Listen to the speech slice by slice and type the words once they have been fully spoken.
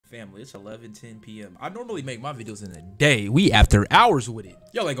Family, it's 11:10 p.m. I normally make my videos in a day. We after hours with it.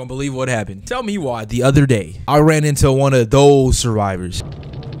 Y'all ain't gonna believe what happened. Tell me why. The other day, I ran into one of those survivors.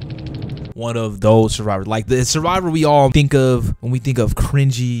 Like the survivor we all think of when we think of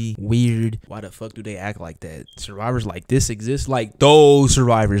cringy, weird. Why the fuck do they act like that? Survivors like this exist? Like those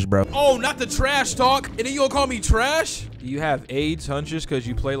survivors, bro. Oh, not the trash talk. And then you gonna call me trash? Do you have AIDS, Huntress, because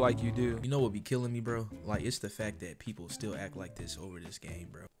you play like you do? You know what be killing me, bro? Like, it's the fact that people still act like this over this game,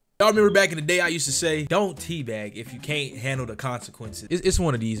 bro. Y'all remember back in the day I used to say, don't teabag if you can't handle the consequences. It's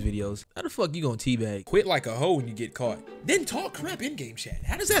one of these videos. How the fuck you gonna teabag? Quit like a hoe when you get caught. Then talk crap in game chat.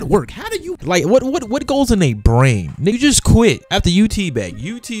 How does that work? How do you, like, what goes in a brain? You just quit after you teabag.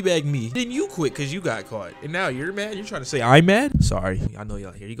 You teabag me. Then you quit because you got caught. And now you're mad? You're trying to say I'm mad? Sorry. I know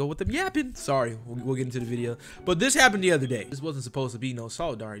y'all. Here you go with them yapping. Sorry. We'll get into the video. But this happened the other day. This wasn't supposed to be no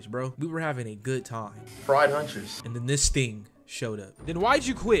solidaries, bro. We were having a good time. Fried Huntress. And then this thing showed up. Then why'd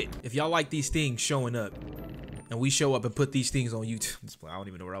you quit if y'all like these things showing up and we show up and put these things on YouTube? I don't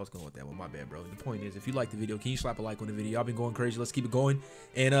even know where I was going with that one. My bad, bro. The point is, if you like the video, can you slap a like on the video? I've been going crazy. Let's keep it going.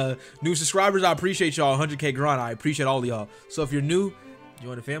 And new subscribers, I appreciate y'all. 100K grind. I appreciate all of y'all. So if you're new,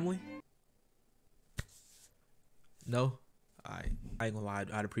 join the family. No, I ain't gonna lie,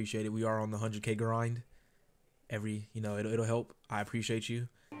 I'd appreciate it. We are on the 100K grind. It'll help. I appreciate you.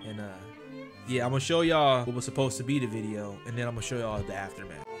 And yeah, I'm gonna show y'all what was supposed to be the video, and then I'm gonna show y'all the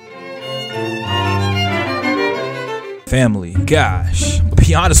aftermath. Family, gosh, I'll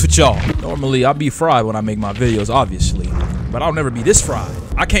be honest with y'all. Normally I'll be fried when I make my videos, obviously, but I'll never be this fried.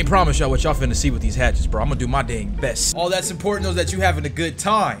 I can't promise y'all what y'all finna see with these hatches, bro. I'm gonna do my dang best. All that's important is that you having a good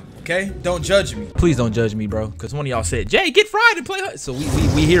time. Okay, don't judge me. Please don't judge me, bro. Cause one of y'all said, "Jay, get fried and play." So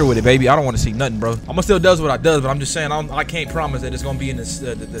we here with it, baby. I don't want to see nothing, bro. I'ma still does what I does, but I'm just saying I can't promise that it's gonna be in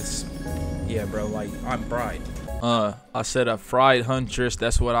this. Yeah, bro. Like I'm fried. I said a fried huntress.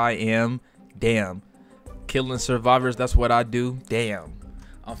 That's what I am. Damn. Killing survivors. That's what I do. Damn.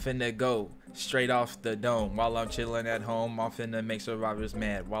 I'm finna go straight off the dome while I'm chilling at home. I'm finna make survivors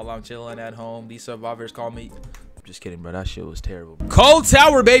mad while I'm chilling at home. These survivors call me. Just kidding, bro. That shit was terrible. Cold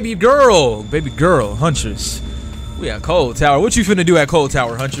Tower, baby girl, Huntress. We at Cold Tower. What you finna do at Cold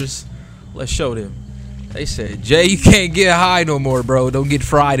Tower, Huntress? Let's show them. They said, Jay, you can't get high no more, bro. Don't get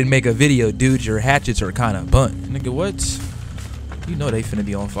fried and make a video, dude. Your hatchets are kind of bunt. Nigga, what? You know they finna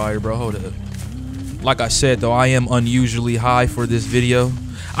be on fire, bro. Hold up. Like I said, though, I am unusually high for this video.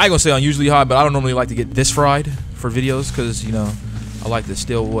 I ain't gonna say unusually high, but I don't normally like to get this fried for videos because, you know, I like to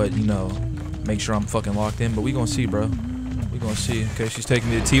still make sure I'm fucking locked in, but we gonna see, bro. We gonna see. Okay, she's taking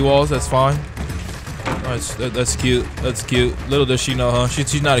me to T-walls. That's fine. That's cute. That's cute. Little does she know, huh?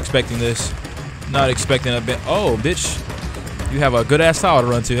 She's not expecting this. Not expecting a bit. Oh, bitch. You have a good ass tower to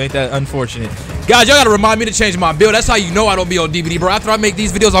run to. Ain't that unfortunate? Guys, y'all gotta remind me to change my build. That's how you know I don't be on DVD, bro. After I make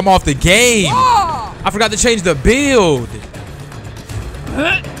these videos, I'm off the game. I forgot to change the build.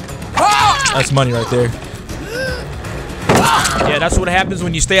 That's money right there. Yeah, that's what happens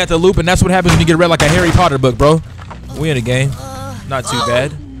when you stay at the loop, and that's what happens when you get read like a Harry Potter book, bro. We in a game. Not too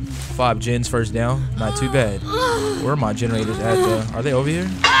bad. 5 gens first down. Not too bad. Where are my generators at, though? Are they over here?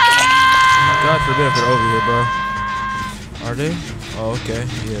 God forbid if they're over here, bro. Are they? Oh, okay.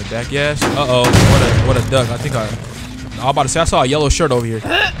 Yeah, back yes. Uh-oh. What a duck. I think I'm about to say I saw a yellow shirt over here.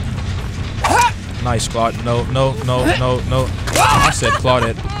 Nice, Claude. No. I said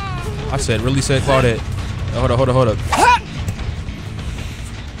Claudette. I really said Claudette. Hold up.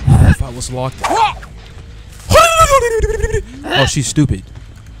 If I was locked. Oh, she's stupid.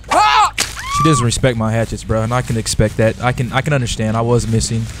 She doesn't respect my hatchets, bro, and I can expect that. I can understand. I was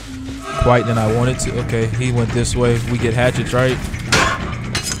missing quite than I wanted to. Okay, he went this way. We get hatchets, right?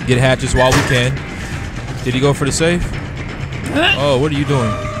 Get hatchets while we can. Did he go for the save? Oh, what are you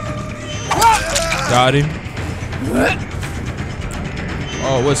doing? Got him.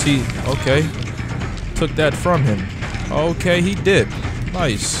 Oh, what's he? Okay. Took that from him. Okay, he did.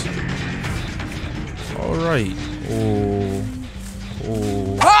 Nice. All right. Oh.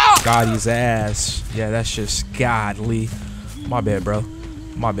 Got his ass. Yeah, that's just godly. My bad, bro.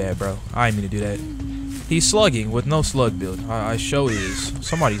 I didn't mean to do that. He's slugging with no slug build. I show he is.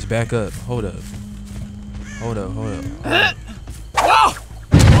 Somebody's back up. Hold up.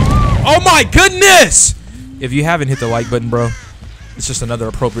 Oh my goodness! If you haven't hit the like button, bro, it's just another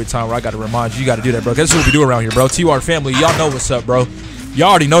appropriate time where I gotta remind you, you gotta do that, bro. That's what we do around here, bro. TR family, y'all know what's up, bro. Y'all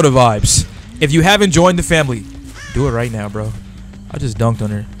already know the vibes. If you haven't joined the family, do it right now, bro. I just dunked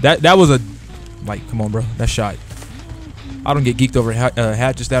on her. That was a, like, come on, bro. That shot. I don't get geeked over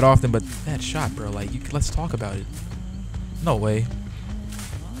hatches that often, but that shot, bro. Like, let's talk about it. No way.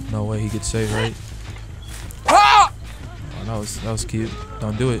 No way he gets saved, right? Oh, That was cute.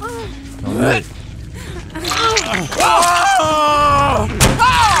 Don't do it. Don't do it.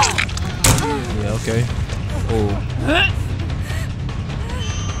 Yeah, okay. Oh.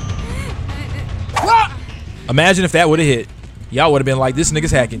 Imagine if that would have hit. Y'all would have been like, this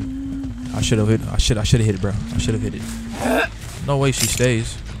nigga's hacking. I should have hit. I should have hit it, bro. I should have hit it. No way she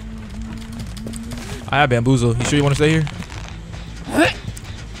stays. I have bamboozle. You sure you want to stay here?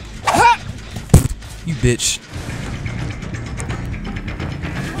 You bitch.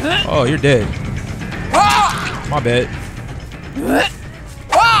 Oh, you're dead. My bad.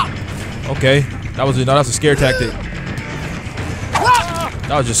 Okay. That's a scare tactic.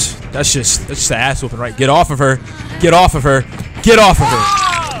 That's just an ass whooping, right? Get off of her. Get off of her. Get off of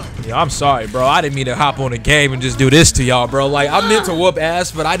her. Yeah, I'm sorry, bro. I didn't mean to hop on a game and just do this to y'all, bro. Like, I meant to whoop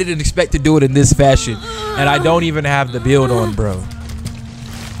ass, but I didn't expect to do it in this fashion. And I don't even have the build on, bro.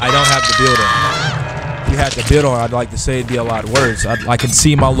 I don't have the build on. If you had the build on, I'd like to say it'd be a lot worse. I can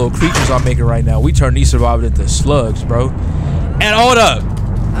see my little creatures I'm making right now. We turn these survivors into slugs, bro. And hold up.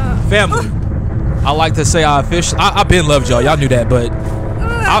 Family. I like to say I've been loved y'all. Y'all knew that, but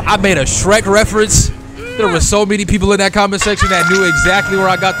I made a Shrek reference. There were so many people in that comment section that knew exactly where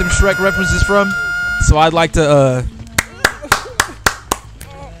I got them Shrek references from. So I'd like to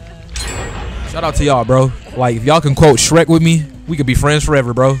shout out to y'all, bro. Like, if y'all can quote Shrek with me, we could be friends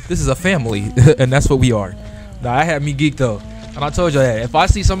forever, bro. This is a family, and that's what we are. Nah, I had me geeked though, and I told y'all that if I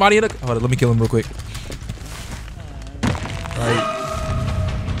see somebody in the hold on, let me kill him real quick. Right.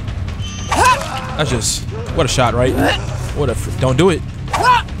 That's just what a shot, right? What a don't do it.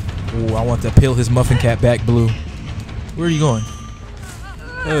 Ooh, I want to peel his muffin cap back blue. Where are you going?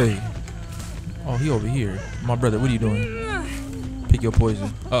 Hey. Oh, he over here. My brother, what are you doing? Pick your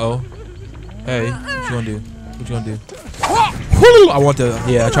poison. Uh-oh. Hey, what you gonna do? What you gonna do? I want to,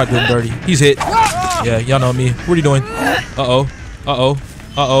 yeah, I tried to do him dirty. He's hit. Yeah, y'all know me. What are you doing? Uh-oh. Uh-oh.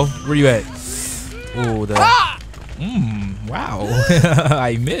 Uh-oh. Where you at? Ooh, the... wow.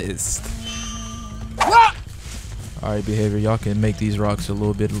 I missed. Alright, behavior. Y'all can make these rocks a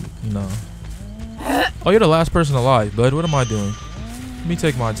little bit, you know. Oh, you're the last person alive, bud. What am I doing? Let me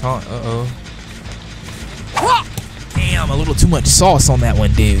take my time. Uh-oh. Damn, a little too much sauce on that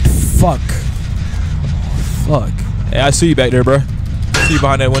one, dude. Fuck. Fuck. Hey, I see you back there, bro. I see you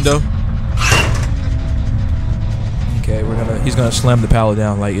behind that window. Okay, he's gonna slam the pallet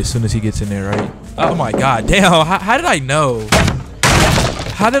down like as soon as he gets in there, right? Oh my god, damn, how did I know?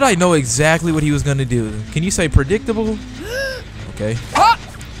 How did I know exactly what he was gonna do? Can you say predictable? Okay.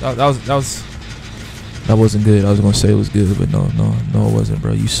 That wasn't good. I was gonna say it was good, but no, it wasn't,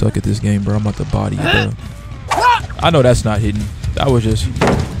 bro. You suck at this game, bro. I'm about to body you, bro. I know that's not hidden. That was just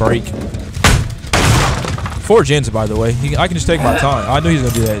break. 4 gens, by the way. I can just take my time. I knew he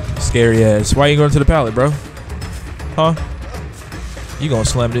was gonna do that scary ass. Why you going to the pallet, bro? Huh? You gonna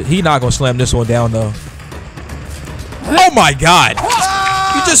slam it? He not gonna slam this one down though. Oh my god!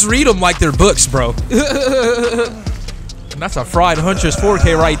 You just read them like they're books, bro. And that's a fried Huntress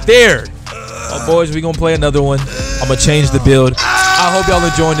 4K right there. Oh boys, we gonna play another one. I'm gonna change the build. I hope y'all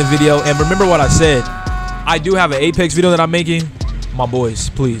enjoying the video. And remember what I said. I do have an Apex video that I'm making. My boys,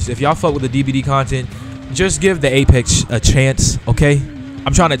 please, if y'all fuck with the DBD content, just give the Apex a chance, okay?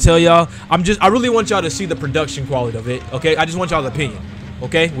 I'm trying to tell y'all. I really want y'all to see the production quality of it, okay? I just want y'all's opinion,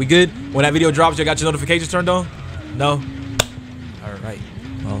 okay? We good? When that video drops, y'all got your notifications turned on? No? All right.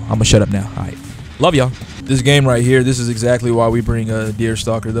 Well, I'm gonna shut up now. All right. Love y'all. This game right here, this is exactly why we bring a Deer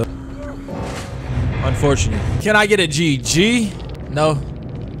Stalker, though. Unfortunate. Can I get a GG? No.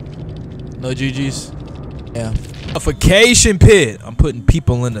 No GGs? Yeah. Suffocation pit. I'm putting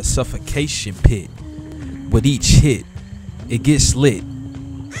people in a suffocation pit. With each hit, it gets lit.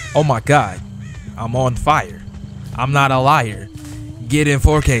 Oh my god. I'm on fire. I'm not a liar. Get in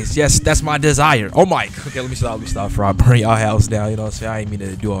 4Ks. Yes, that's my desire. Oh my. Okay, let me stop before I burn y'all house down. You know what I'm saying? I ain't mean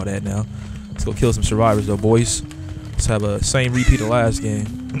to do all that now. Let's go kill some survivors though, boys. Let's have a same repeat of last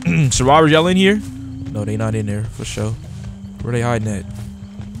game. Survivors, y'all in here? No, they not in there for sure. Where they hiding at?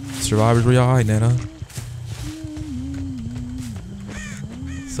 Survivors, where y'all hiding at, huh?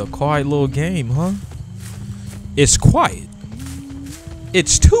 It's a quiet little game, huh? It's quiet.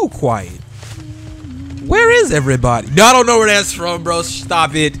 It's too quiet. Where is everybody? No, I don't know where that's from, bro.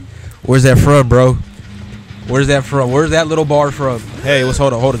 Stop it. Where's that from, bro? Where's that from? Where's that little bar from? Hey, let's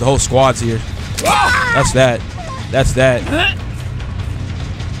hold it. The whole squad's here. That's that. That's that.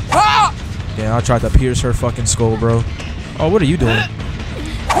 Yeah, I tried to pierce her fucking skull, bro. Oh, what are you doing?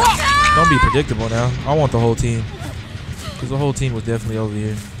 Don't be predictable now. I want the whole team. Because the whole team was definitely over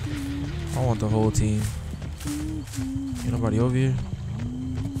here. I want the whole team. Ain't nobody over here?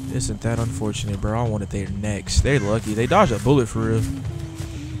 Isn't that unfortunate, bro? I wanted their necks. They're lucky. They dodged a bullet for real.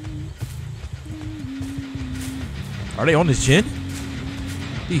 Are they on this gen?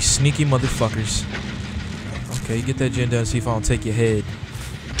 These sneaky motherfuckers. Okay, get that gen done. See if I don't take your head.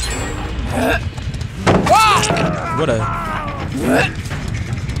 What a...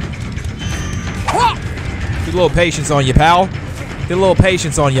 Get a little patience on you, pal. Get a little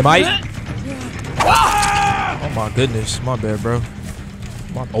patience on you, mate. Oh my goodness. My bad, bro.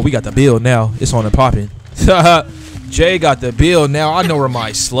 Oh, we got the build now. It's on and popping. Jay got the build now. I know where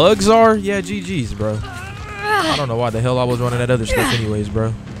my slugs are. Yeah, GG's, bro. I don't know why the hell I was running that other stuff anyways,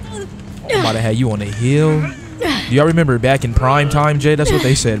 bro. I might have had you on the hill. Do y'all remember back in prime time, Jay? That's what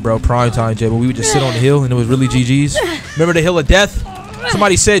they said, bro. Prime time, Jay. But we would just sit on the hill and it was really GG's. Remember the hill of death?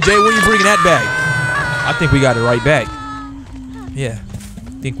 Somebody said, Jay, when you bringing that back? I think we got it right back. Yeah, I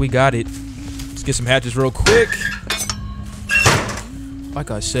think we got it. Let's get some hatches real quick. Like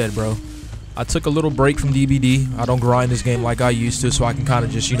I said, bro, I took a little break from DBD. I don't grind this game like I used to, so I can kind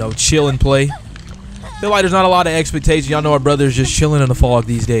of just, you know, chill and play. Feel like there's not a lot of expectation. Y'all know our brother's just chilling in the fog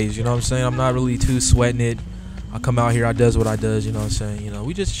these days. You know what I'm saying? I'm not really too sweating it. I come out here, I does what I does. You know what I'm saying? You know,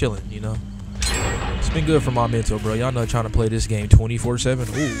 we just chilling. You know, it's been good for my mental, bro. Y'all know trying to play this game 24/7.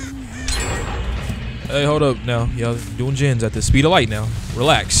 Ooh. Hey, hold up now. Y'all doing gens at the speed of light now.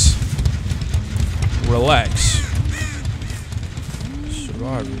 Relax. Relax.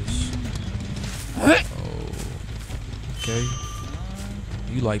 Survivors. Oh. Okay.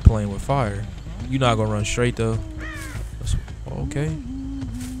 You like playing with fire. You're not gonna run straight though. Okay.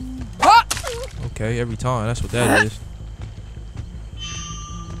 Okay, every time. That's what that is.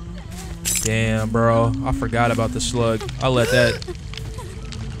 Damn, bro. I forgot about the slug. I let that.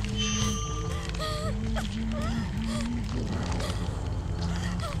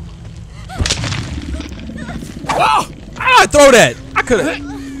 Oh! I throw that. I could have.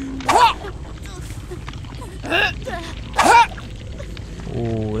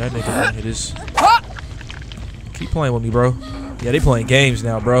 Oh, that nigga done hit his. Keep playing with me, bro. Yeah, they playing games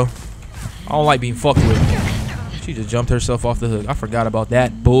now, bro. I don't like being fucked with. She just jumped herself off the hook. I forgot about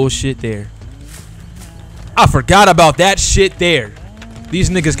that bullshit there. I forgot about that shit there. These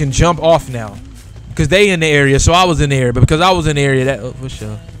niggas can jump off now. Because they in the area, so I was in the area. But because I was in the area, that... Oh, for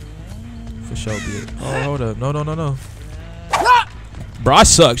sure. For sure, dude. Oh, hold up. No, no, no, no. Bro, I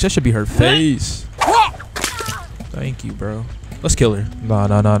suck. That should be her face. Thank you, bro. Let's kill her. Nah,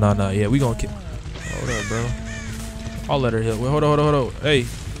 nah, nah, nah, nah. Yeah, we gonna kill. Hold up, bro. I'll let her hit. Wait, hold on, hold on, hold on. Hey.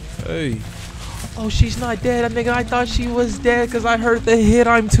 Hey. Oh, she's not dead. Nigga, I thought she was dead because I heard the hit.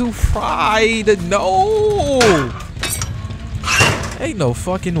 I'm too fried. No. Ain't no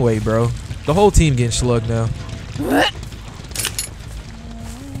fucking way, bro. The whole team getting slugged now.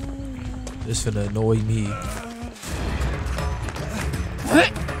 This finna annoy me.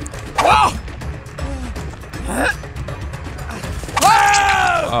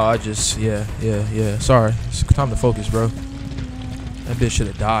 Oh, I just, yeah. Sorry. It's time to focus, bro. That bitch should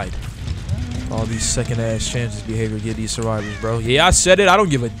have died. All these second-ass chances behavior get these survivors, bro. Yeah, I said it. I don't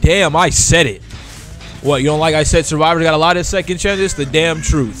give a damn. I said it. What, you don't like I said survivors got a lot of second chances? The damn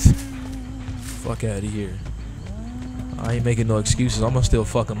truth. Fuck out of here. I ain't making no excuses. I'm gonna still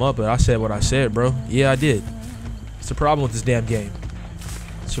fuck them up, but I said what I said, bro. Yeah, I did. It's the problem with this damn game.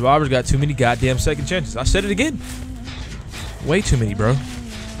 Survivors got too many goddamn second chances. I said it again. Way too many, bro.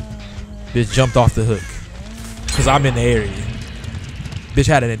 Bitch jumped off the hook. Because I'm in the area. Bitch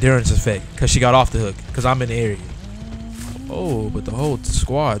had an endurance effect. Because she got off the hook. Because I'm in the area. Oh, but the whole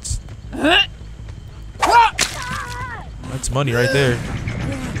squad's... That's money right there.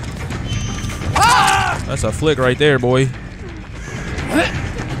 That's a flick right there, boy.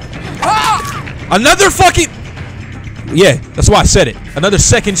 Another fucking... Yeah, that's why I said it. Another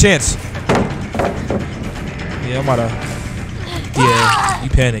second chance. Yeah, I'm about to... Yeah, you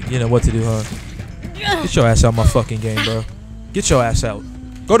panic. You know what to do, huh? Get your ass out of my fucking game, bro. Get your ass out.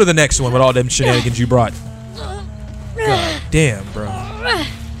 Go to the next one with all them shenanigans you brought. God damn, bro.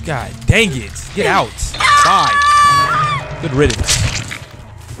 God dang it. Get out. Bye. Good riddance.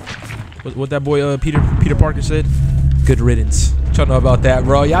 What that boy Peter Parker said? Good riddance. What y'all know about that,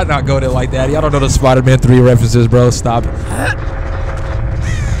 bro? Y'all not go there like that. Y'all don't know the Spider-Man 3 references, bro. Stop it.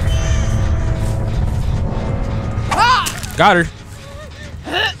 Got her.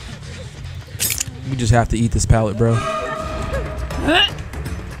 We just have to eat this pallet, bro.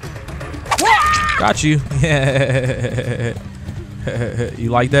 Got you. Yeah. You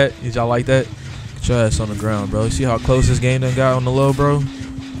like that? Did y'all like that? Get your ass on the ground, bro. You see how close this game done got on the low, bro?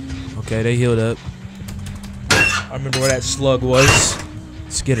 Okay, they healed up. I remember where that slug was.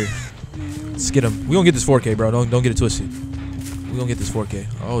 Let's get her. Let's get him. We gonna get this 4K, bro. Don't get it twisted. We're gonna get this 4K.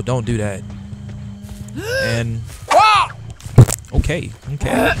 Oh, don't do that. And okay.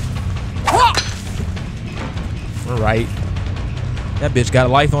 Alright. That bitch got a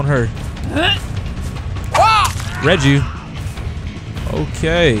life on her. Read you.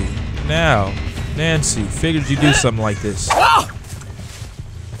 Okay. Now, Nancy, figured you'd do something like this.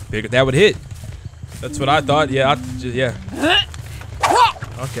 Figured that would hit. That's what I thought. Yeah, yeah.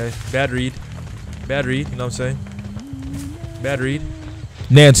 Okay. Bad read. Bad read, you know what I'm saying? Bad read.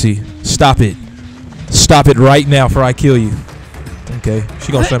 Nancy, stop it. Stop it right now before I kill you. Okay.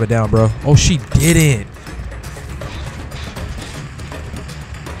 She gonna slam it down, bro. Oh, she didn't.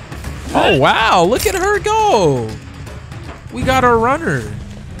 Oh, wow. Look at her go. We got our runner.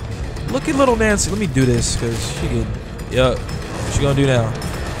 Look at little Nancy. Let me do this because she can. Yup. What she gonna do now?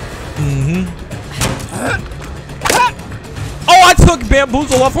 Oh, I took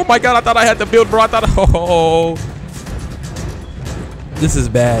bamboozle off. Oh my god, I thought I had to build, bro. I thought. Oh. This is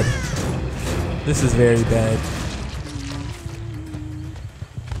bad. This is very bad.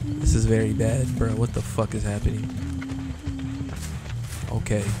 This is very bad, bro. What the fuck is happening?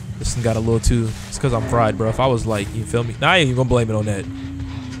 Okay. This one got a little too. It's because I'm fried, bro. If I was like, you feel me? Nah, I ain't even gonna blame it on that.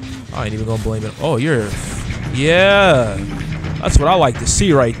 I ain't even gonna blame it. Oh, you're. Yeah. That's what I like to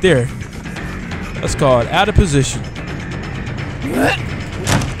see right there. That's called out of position.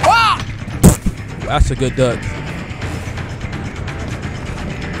 That's a good duck.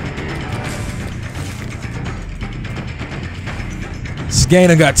 This game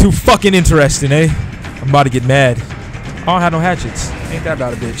done got too fucking interesting, eh? I'm about to get mad. I don't have no hatchets. Ain't that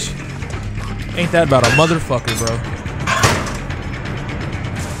about a bitch? Ain't that about a motherfucker, bro?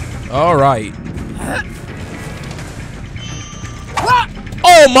 All right.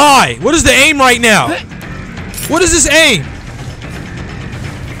 Oh my! What is the aim right now? What is this aim?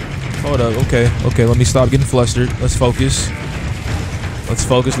 Hold up. Okay. Okay. Let me stop getting flustered. Let's focus. Let's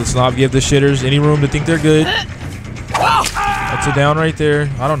focus. Let's not give the shitters any room to think they're good. That's a down right there.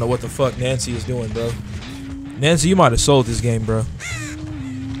 I don't know what the fuck Nancy is doing, bro. Nancy, you might have sold this game, bro.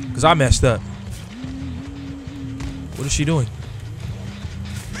 Because I messed up. What is she doing?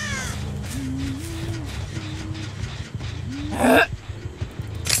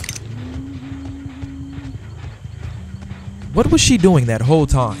 What was she doing that whole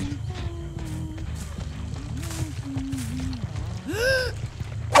time?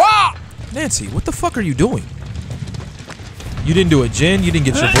 Nancy, what the fuck are you doing? You didn't do a gen? You didn't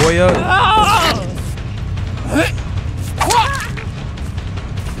get your boy up?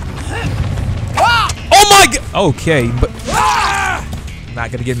 Oh my god! Okay, but I'm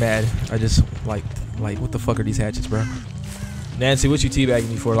not gonna get mad. I just like what the fuck are these hatchets, bro? Nancy, what you teabagging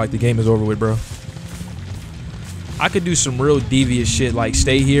me for? Like the game is over with, bro. I could do some real devious shit, like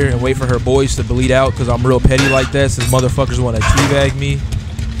stay here and wait for her boys to bleed out because I'm real petty like that since motherfuckers want to teabag me.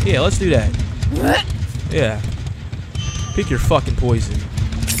 Yeah, let's do that. Yeah. Pick your fucking poison.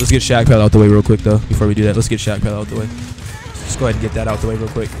 Let's get Shaq Pal out the way real quick, though. Before we do that, let's get Shaq Pal out the way. Just go ahead and get that out the way real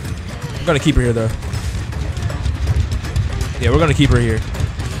quick. We're going to keep her here, though. Yeah, we're going to keep her here.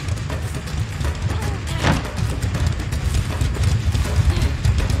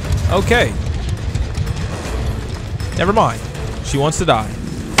 Okay. Never mind. She wants to die.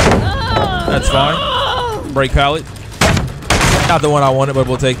 That's fine. Break pallet. Not the one I wanted, but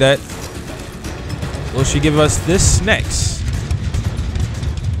we'll take that. Will she give us this next?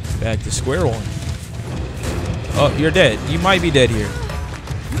 Back to square one. Oh, you're dead. You might be dead here.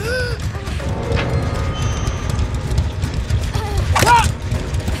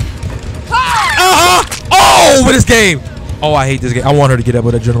 Oh, with this game. Oh, I hate this game. I want her to get up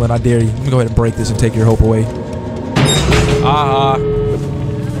with adrenaline. I dare you. Let me go ahead and break this and take your hope away.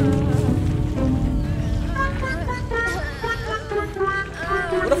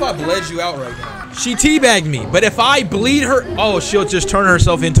 What if I bled you out right now? She teabagged me, but if I bleed her, oh, she'll just turn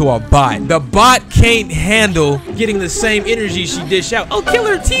herself into a bot. The bot can't handle getting the same energy she dish out. Oh, kill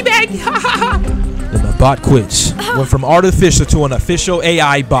her, teabag. Then the bot quits. Went from artificial to an official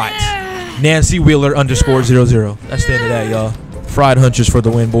AI bot. Nancy Wheeler _00. That's the end of that, y'all. Fried Hunchers for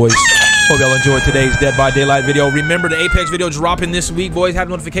the win, boys. Hope y'all enjoyed today's Dead by Daylight video. Remember the Apex video dropping this week, boys. Have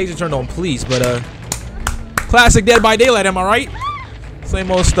notifications turned on, please. But classic Dead by Daylight, am I right?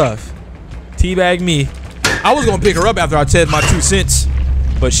 Same old stuff. Teabag me. I was gonna pick her up after I said my 2 cents,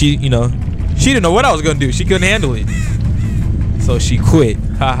 but she, you know, she didn't know what I was gonna do. She couldn't handle it, so she quit.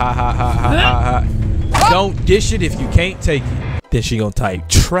 Ha ha ha ha ha ha. Don't dish it if you can't take it. Then she gonna type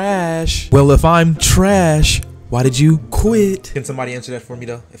trash. Well, if I'm trash, Why did you quit? Can somebody answer that for me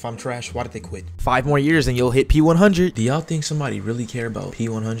though? If I'm trash, why did they quit? 5 more years and you'll hit P100. Do y'all think somebody really care about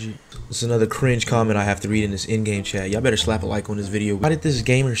P100? This is another cringe comment I have to read in this in-game chat. Y'all better slap a like on this video. Why did this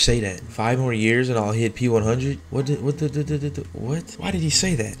gamer say that? 5 more years and I'll hit P100? What? Why did he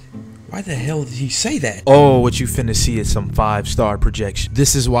say that? Why the hell did he say that? Oh, what you finna see is some 5-star projection.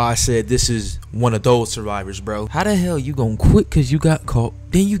 This is why I said this is one of those survivors, bro. How the hell you gonna quit cause you got caught?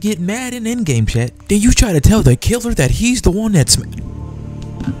 Then you get mad in in-game chat. Then you try to tell the killer that he's the one that's...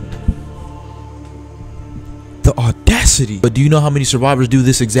 The audacity. But do you know how many survivors do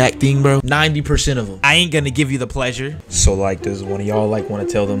this exact thing, bro? 90% of them. I ain't gonna give you the pleasure. So like, does one of y'all like want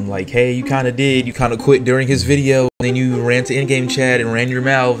to tell them like, hey, you kind of quit during his video, and then you ran to in-game chat and ran your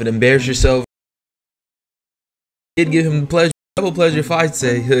mouth and embarrassed yourself? Did give him the pleasure. Double pleasure if I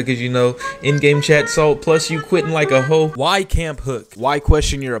say, because you know, in-game chat salt plus you quitting like a hoe. Why camp hook? Why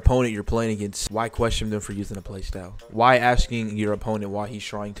question your opponent you're playing against? Why question them for using a playstyle? Why asking your opponent why he's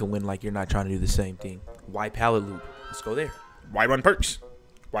trying to win like you're not trying to do the same thing? Why pallet loop? Let's go there. Why run perks?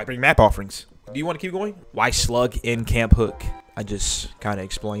 Why bring map offerings? Do you want to keep going? Why slug in camp hook? I just kind of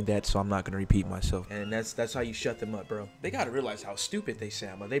explained that, so I'm not going to repeat myself. And that's how you shut them up, bro. They got to realize how stupid they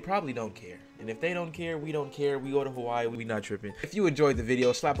sound, but they probably don't care. And if they don't care, we don't care. We go to Hawaii, we not tripping. If you enjoyed the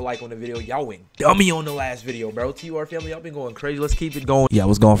video, slap a like on the video. Y'all went dummy on the last video, bro. TUR family, y'all been going crazy. Let's keep it going. Yeah, I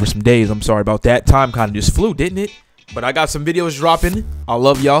was gone for some days. I'm sorry about that. Time kind of just flew, didn't it? But I got some videos dropping. I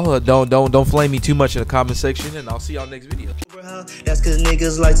love y'all. Don't flame me too much in the comment section, and I'll see y'all next video. That's cause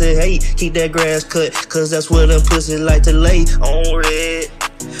niggas like to hate, keep that grass cut, cause that's what them pussy like to lay on red.